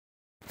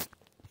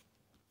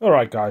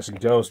Alright guys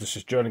and girls, this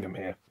is Jerningham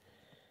here.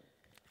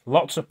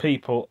 Lots of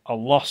people are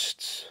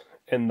lost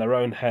in their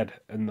own head,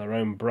 in their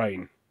own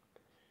brain,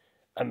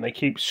 and they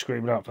keep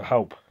screaming out for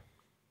help,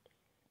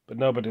 but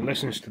nobody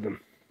listens to them.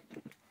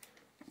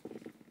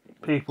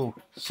 People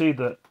see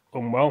that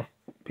unwell,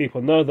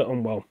 people know they're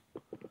unwell,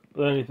 but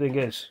the only thing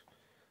is,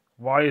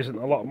 why isn't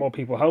a lot more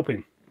people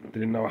helping? They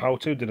didn't know how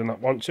to, did they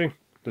not want to?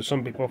 Do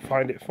some people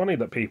find it funny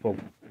that people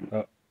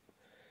are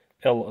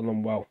ill and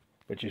unwell,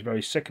 which is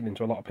very sickening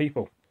to a lot of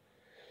people.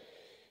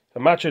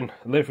 Imagine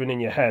living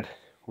in your head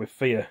with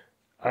fear,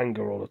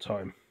 anger all the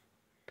time,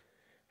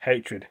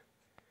 hatred,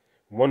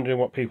 wondering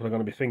what people are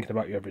going to be thinking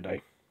about you every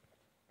day,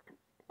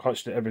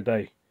 constant every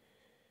day,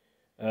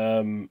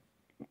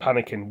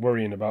 panicking,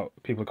 worrying about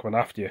people coming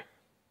after you,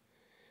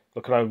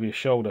 looking over your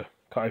shoulder,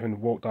 can't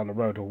even walk down the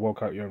road or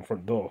walk out your own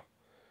front door,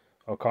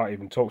 or can't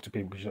even talk to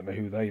people because you don't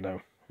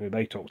know who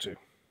they talk to.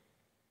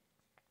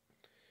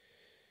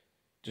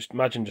 Just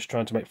imagine just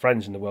trying to make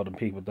friends in the world and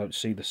people don't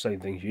see the same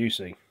things you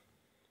see.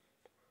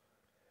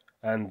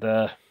 And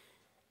I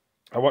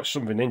watched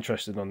something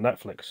interesting on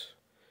Netflix.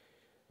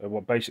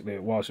 What basically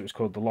it was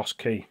called The Lost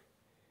Key.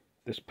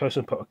 This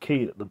person put a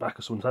key at the back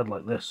of someone's head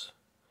like this,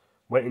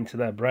 went into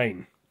their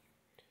brain.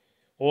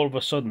 All of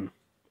a sudden,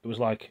 it was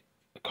like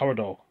a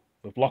corridor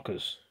with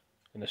lockers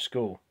in a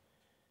school.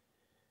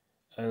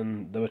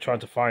 And they were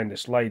trying to find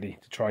this lady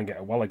to try and get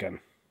her well again.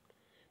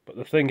 But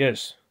the thing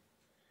is,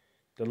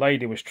 the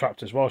lady was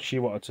trapped as well. She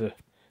wanted to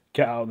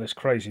get out of this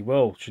crazy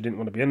world. She didn't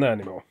want to be in there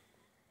anymore.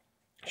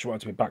 She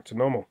wanted to be back to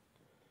normal.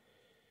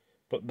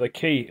 But the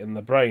key in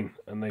the brain,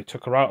 and they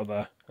took her out of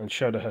there and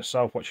showed her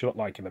herself what she looked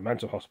like in a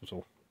mental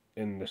hospital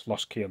in this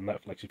Lost Key on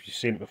Netflix. If you've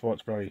seen it before,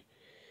 it's very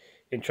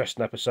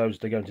interesting episodes.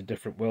 They go into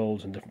different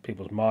worlds and different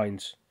people's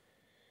minds.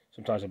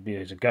 Sometimes it'll be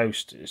as a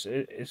ghost.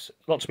 It's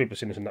lots of people have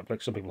seen this on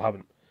Netflix, some people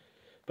haven't.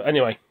 But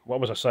anyway, what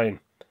was I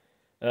saying?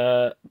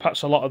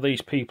 Perhaps a lot of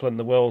these people in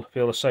the world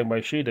feel the same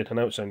way she did. I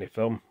know it's only a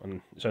film and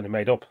it's only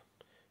made up,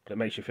 but it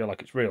makes you feel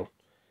like it's real.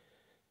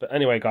 But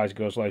anyway, guys and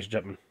girls, ladies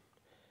and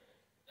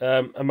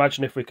gentlemen,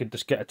 imagine if we could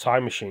just get a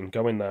time machine,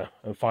 go in there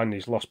and find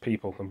these lost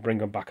people and bring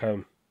them back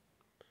home.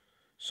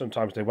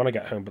 Sometimes they want to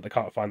get home, but they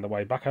can't find their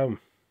way back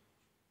home.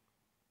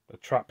 They're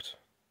trapped,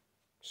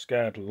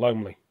 scared,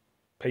 lonely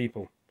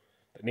people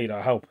that need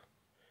our help.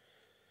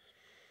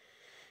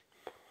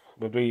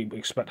 Would we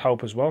expect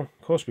help as well?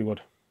 Of course we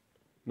would.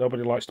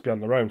 Nobody likes to be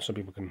on their own. Some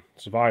people can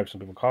survive, some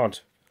people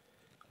can't.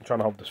 I'm trying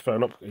to hold this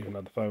phone up, even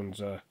though the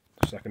phone's a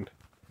second.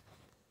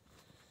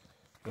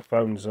 The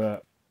phone's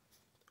all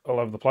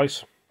over the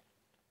place.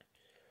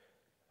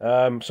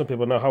 Some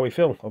people know how we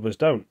feel, others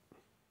don't.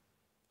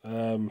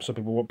 Some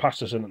people walk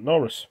past us and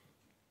ignore us.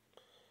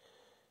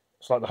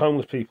 It's like the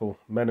homeless people,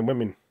 men and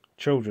women,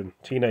 children,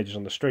 teenagers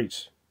on the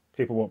streets.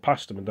 People walk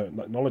past them and don't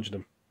acknowledge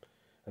them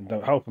and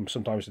don't help them.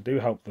 Sometimes they do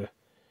help the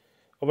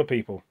other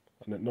people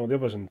and ignore the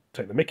others and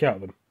take the mickey out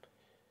of them.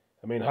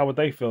 I mean, how would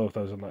they feel if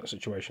they was in that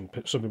situation?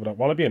 Some people don't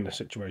want to be in this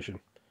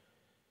situation.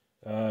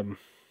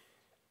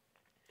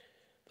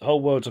 The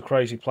whole world's a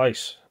crazy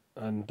place,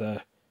 and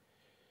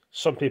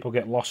some people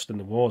get lost in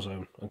the war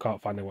zone and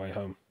can't find their way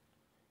home.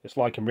 It's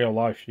like in real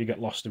life. You get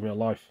lost in real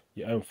life,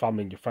 your own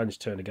family and your friends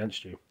turn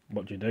against you.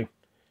 What do?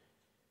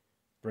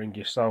 Bring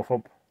yourself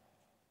up,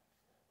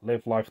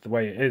 live life the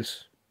way it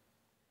is,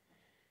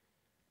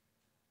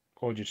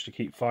 or just to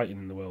keep fighting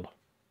in the world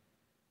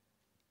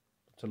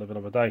to live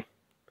another day.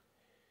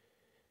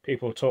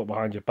 People talk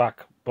behind your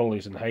back,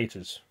 bullies and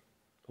haters.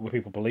 Other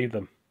people believe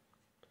them.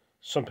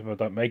 Some people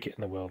don't make it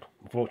in the world,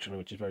 unfortunately,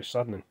 which is very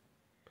saddening.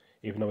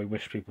 Even though we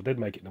wish people did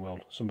make it in the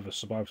world. Some of us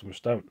survive, some of us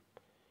don't.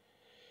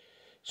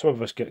 Some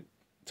of us get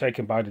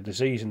taken by the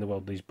disease in the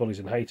world, these bullies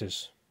and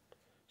haters.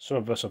 Some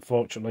of us,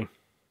 unfortunately,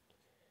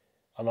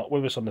 are not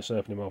with us on this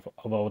earth anymore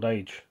of old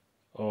age,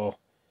 or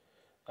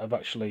have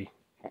actually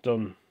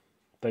done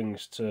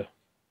things to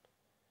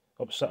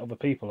upset other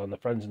people and their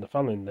friends and the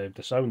family, and they've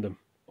disowned them,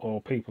 or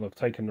people have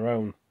taken their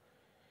own,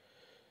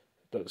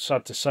 that's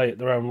sad to say it,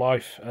 their own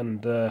life.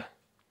 And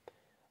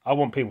I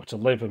want people to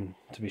live and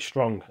to be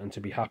strong and to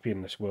be happy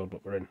in this world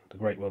that we're in, the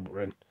great world that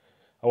we're in.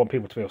 I want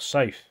people to feel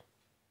safe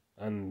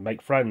and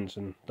make friends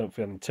and don't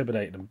feel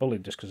intimidated and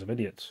bullied just because of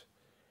idiots.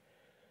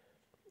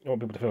 I want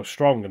people to feel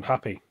strong and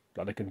happy,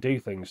 that they can do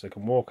things, they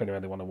can walk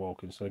anywhere they want to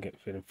walk instead of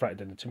feeling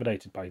threatened and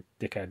intimidated by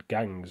dickhead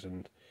gangs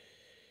and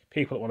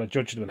people that want to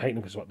judge them and hate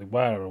them because of what they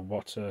wear or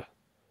what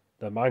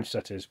their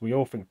mindset is. We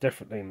all think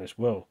differently in this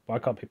world. Why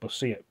can't people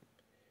see it?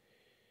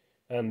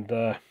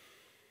 And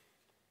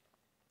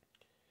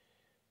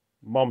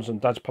moms and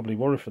dads probably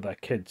worry for their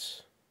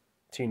kids,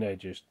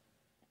 teenagers,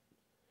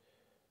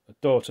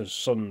 daughters,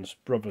 sons,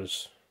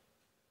 brothers,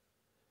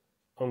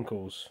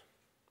 uncles,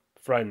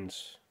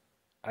 friends,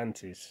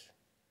 aunties.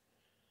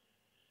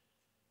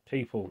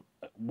 People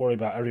worry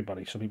about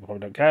everybody. Some people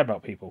probably don't care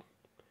about people.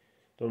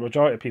 The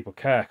majority of people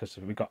care because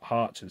we've got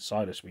hearts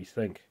inside us, we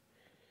think.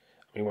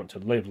 We want to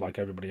live like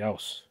everybody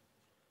else.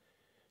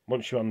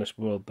 Once you're on this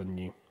world, then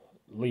you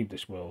leave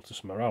this world to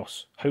somewhere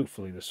else.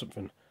 Hopefully there's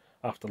something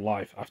after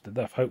life, after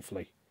death.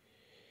 Hopefully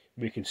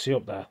we can see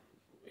up there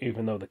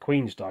even though the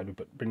Queen's died,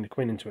 but bring the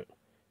Queen into it.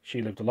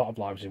 She lived a lot of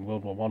lives in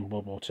World War One,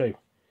 World War Two.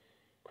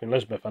 Queen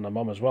Elizabeth and her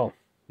mum as well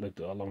lived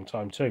a long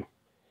time too.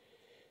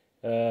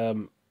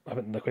 I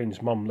think the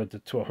Queen's mum lived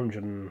to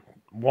 101,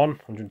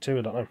 102,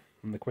 I don't know.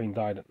 And the Queen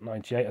died at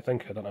 98, I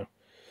think, I don't know.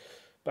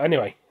 But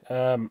anyway,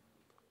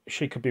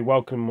 she could be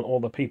welcoming all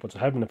the people to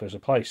heaven if there's a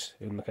place,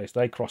 in the case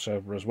they cross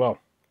over as well.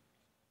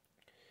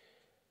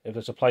 If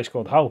there's a place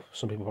called hell,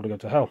 some people probably go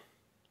to hell.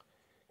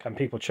 Can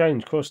people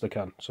change? Of course they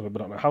can. Some people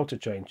don't know how to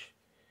change.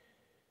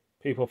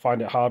 People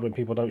find it hard when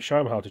people don't show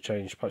them how to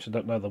change. Perhaps they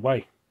don't know the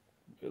way.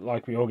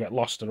 Like we all get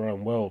lost in our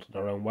own world, in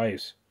our own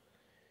ways.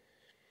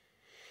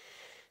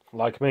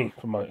 Like me,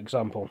 for my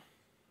example.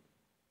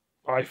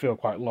 I feel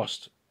quite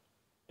lost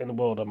in the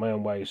world of my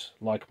own ways.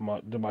 Like,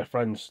 do my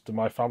friends, do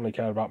my family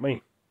care about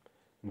me?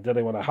 And do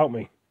they want to help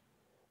me?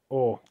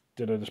 Or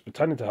do they just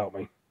pretend to help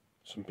me?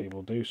 Some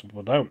people do, some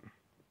people don't.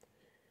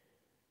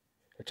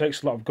 It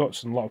takes a lot of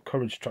guts and a lot of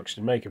courage to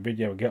actually make a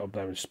video and get up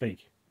there and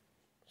speak.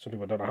 Some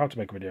people don't know how to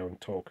make a video and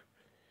talk.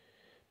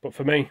 But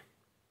for me,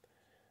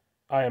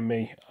 I am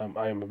me,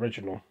 I am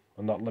original,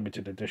 and not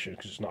limited edition,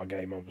 because it's not a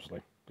game,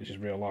 obviously. This is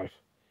real life.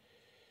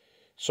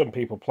 Some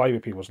people play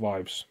with people's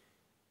lives.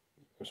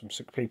 There's some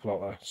sick people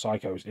out there,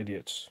 psychos,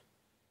 idiots.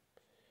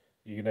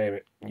 You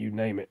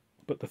name it.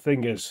 But the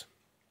thing is,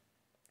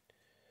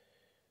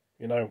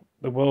 you know,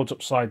 the world's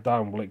upside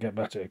down. Will it get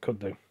better? It could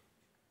do.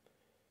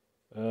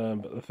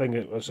 But the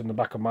thing was in the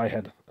back of my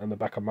head and the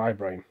back of my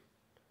brain.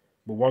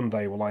 But one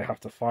day will I have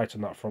to fight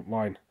on that front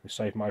line and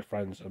save my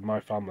friends and my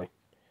family?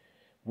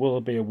 Will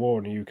there be a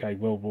war in the UK,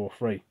 World War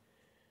III?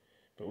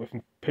 But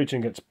when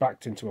Putin gets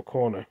backed into a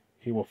corner,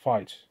 he will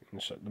fight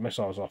and set the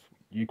missiles off.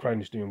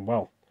 Ukraine is doing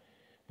well.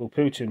 Will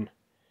Putin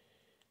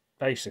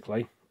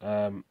basically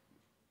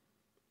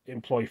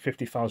employ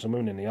 50,000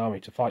 women in the army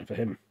to fight for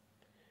him?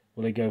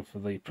 Will he go for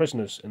the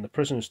prisoners in the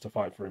prisons to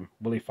fight for him?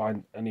 Will he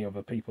find any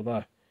other people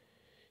there?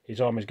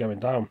 His army's going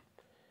down.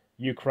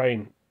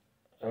 Ukraine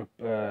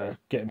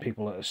getting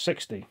people at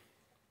 60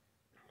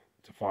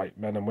 to fight,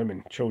 men and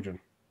women, children,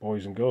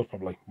 boys and girls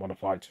probably want to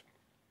fight.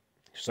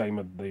 Same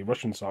with the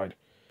Russian side.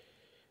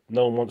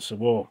 No one wants a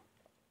war.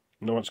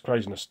 No one wants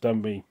craziness.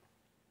 Don't we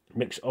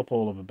mix it up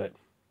all of a bit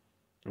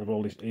with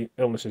all these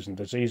illnesses and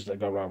diseases that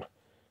go around?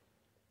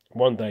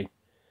 One day,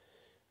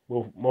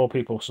 will more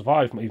people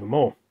survive, even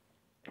more?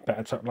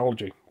 Better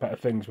technology, better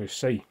things we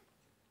see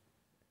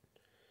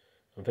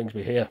and things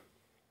we hear.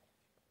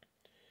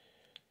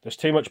 There's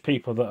too much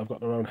people that have got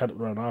their own head up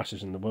their own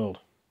arses in the world.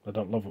 They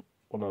don't love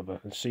one another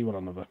and see one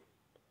another.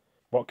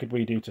 What could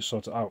we do to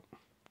sort it out?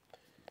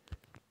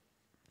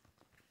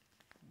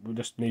 We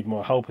just need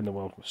more help in the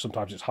world.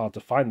 Sometimes it's hard to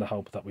find the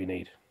help that we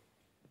need.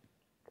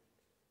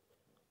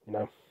 You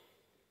know?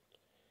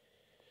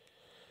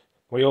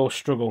 We all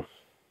struggle.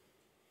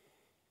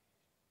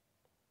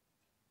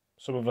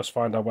 Some of us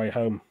find our way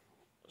home.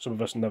 Some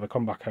of us never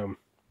come back home.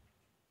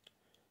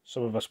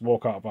 Some of us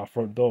walk out of our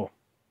front door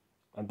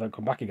and don't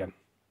come back again.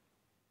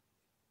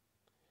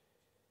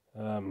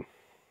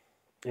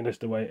 It is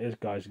the way it is,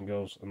 guys and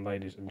girls and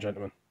ladies and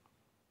gentlemen.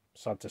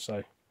 Sad to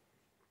say.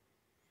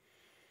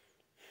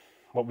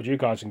 What would you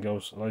guys and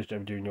girls and ladies and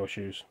gentlemen do in your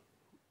shoes?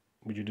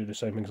 Would you do the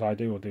same things I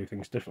do or do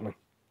things differently?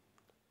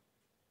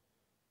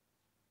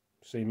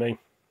 See me,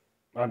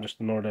 I'm just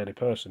an ordinary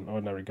person,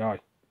 ordinary guy.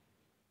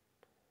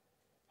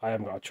 I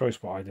haven't got a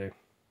choice what I do.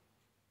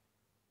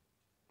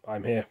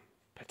 I'm here,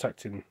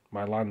 protecting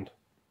my land,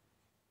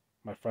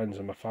 my friends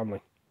and my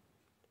family.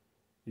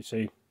 You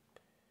see,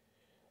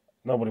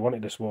 nobody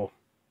wanted this war.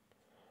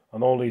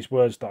 And all these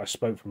words that I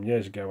spoke from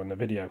years ago in the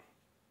video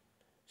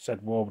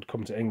said war would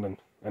come to England,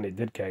 and it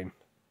did came.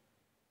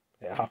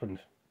 It happened.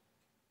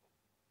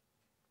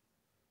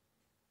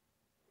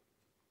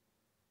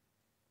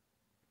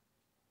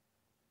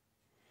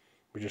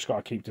 We just got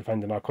to keep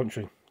defending our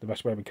country the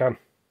best way we can.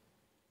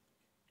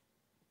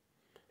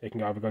 It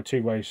can either go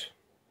two ways.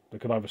 They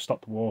could either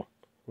stop the war,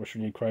 Russia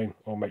and Ukraine,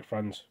 or make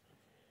friends.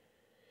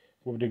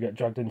 Will we do get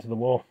dragged into the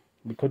war?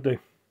 We could do.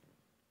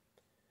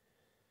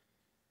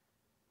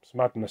 It's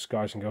madness,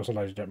 guys and girls and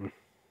ladies and gentlemen.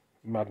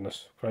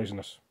 Madness,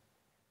 craziness.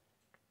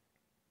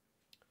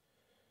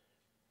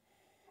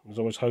 There's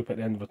always hope at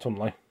the end of a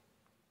tunnel, eh?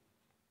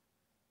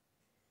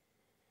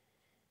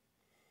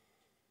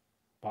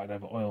 Fighting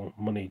over oil,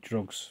 money,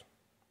 drugs,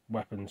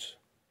 weapons.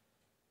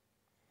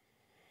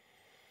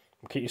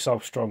 And keep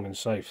yourself strong and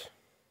safe.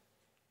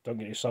 Don't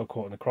get yourself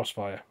caught in the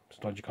crossfire.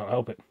 Sometimes you can't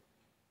help it.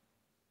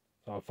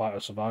 So fight or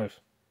survive.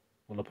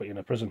 Or they'll put you in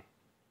a prison.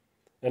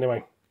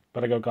 Anyway,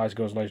 better go, guys,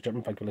 girls, ladies and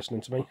gentlemen. Thank you for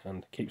listening to me.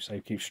 And keep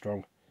safe, keep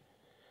strong.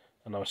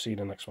 And I'll see you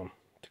in the next one.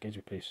 Take it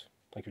easy, peace.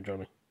 Thank you for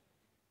joining me.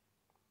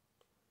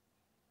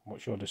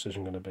 What's your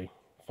decision going to be?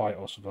 Fight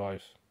or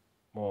survive?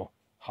 Or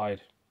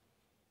hide?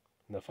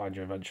 And they'll find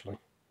you eventually.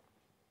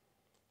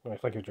 Anyway,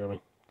 thank you for joining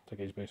me. Take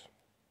it easy, peace.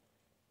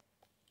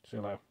 See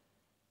you later.